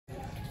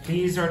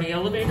These are the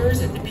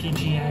elevators at the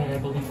PGA, I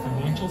believe,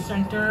 Financial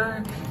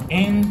Center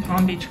in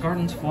Palm Beach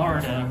Gardens,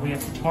 Florida. We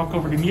have to talk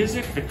over the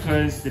music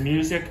because the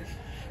music,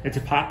 it's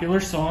a popular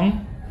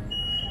song.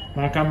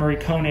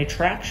 MontgomeryKone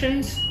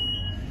tractions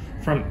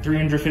from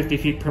 350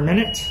 feet per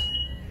minute.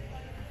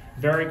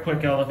 Very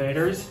quick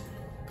elevators.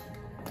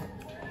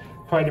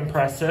 Quite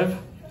impressive.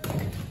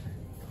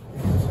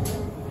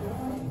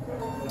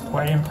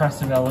 Quite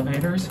impressive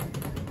elevators.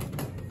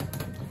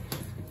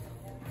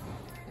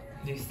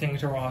 These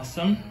things are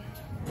awesome.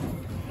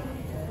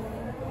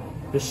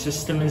 This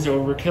system is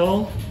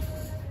overkill.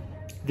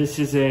 This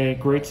is a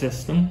great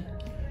system.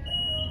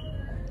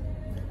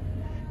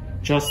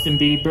 Justin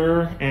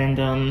Bieber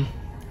and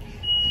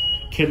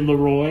Kid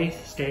Laroi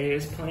Stay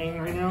is playing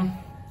right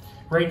now.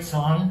 Great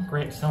song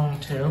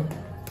too.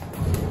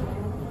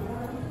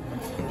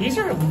 These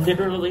are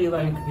literally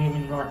like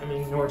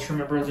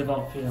Nordstrom at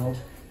Roosevelt Field,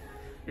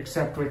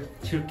 except with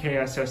two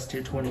KSS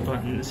 220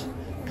 buttons.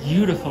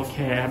 Beautiful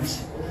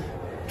cabs.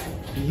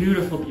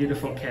 Beautiful,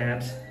 beautiful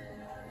cabs.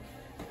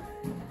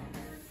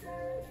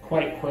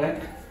 Quite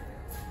quick.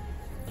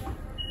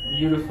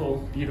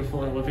 Beautiful,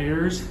 beautiful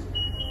elevators.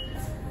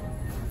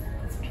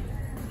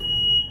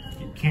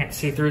 You can't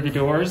see through the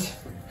doors.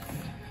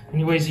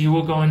 Anyways, you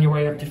will go on your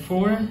way up to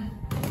 4.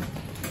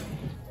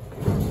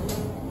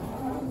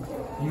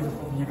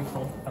 Beautiful,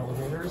 beautiful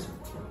elevators.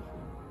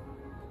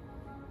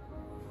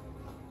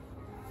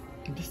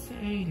 Just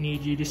say,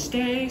 need you to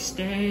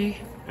stay.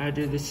 I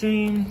did the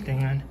same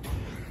thing on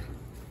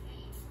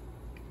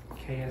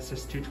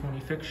KSS 220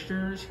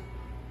 fixtures.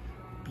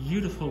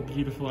 Beautiful,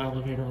 beautiful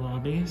elevator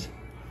lobbies.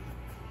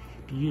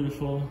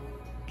 Beautiful,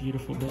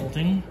 beautiful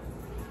building.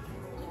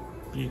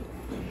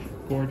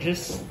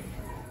 Gorgeous.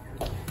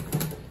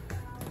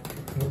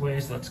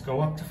 Anyways, let's go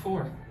up to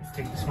 4. Let's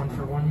take this one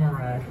for one more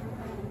ride.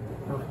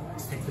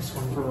 Let's take this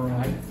one for a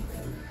ride.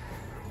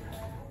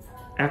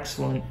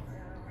 Excellent.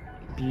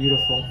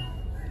 Beautiful.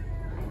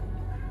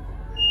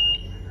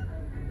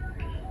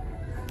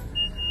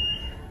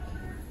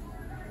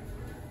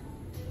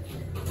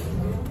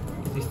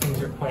 These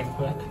things are quite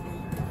quick.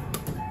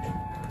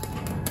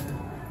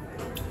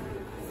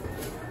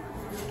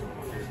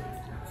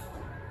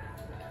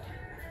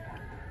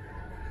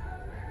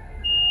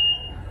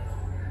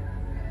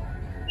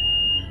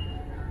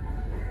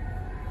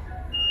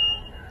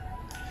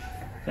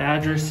 The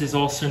address is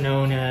also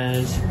known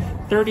as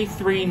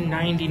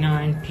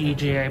 3399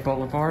 PGA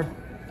Boulevard.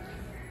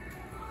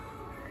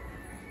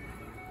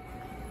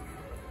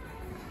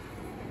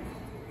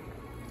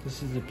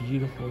 This is a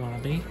beautiful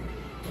lobby.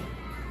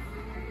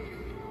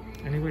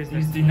 Anyways,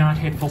 these do not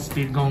hit full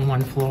speed going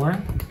one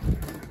floor.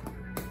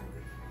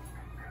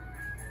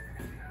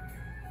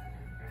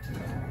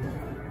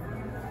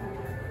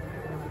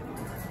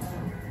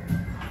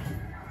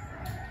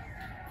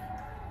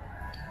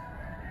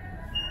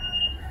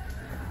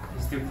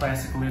 These do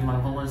classically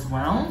level as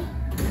well.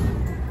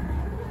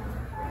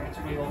 Alright,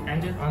 so we will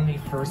end it on the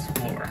first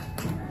floor.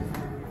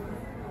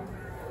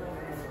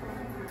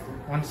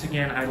 Once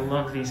again, I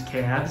love these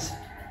cabs.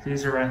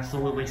 These are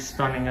absolutely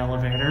stunning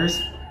elevators.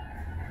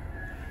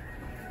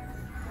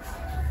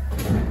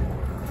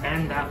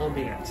 And that will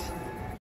be it.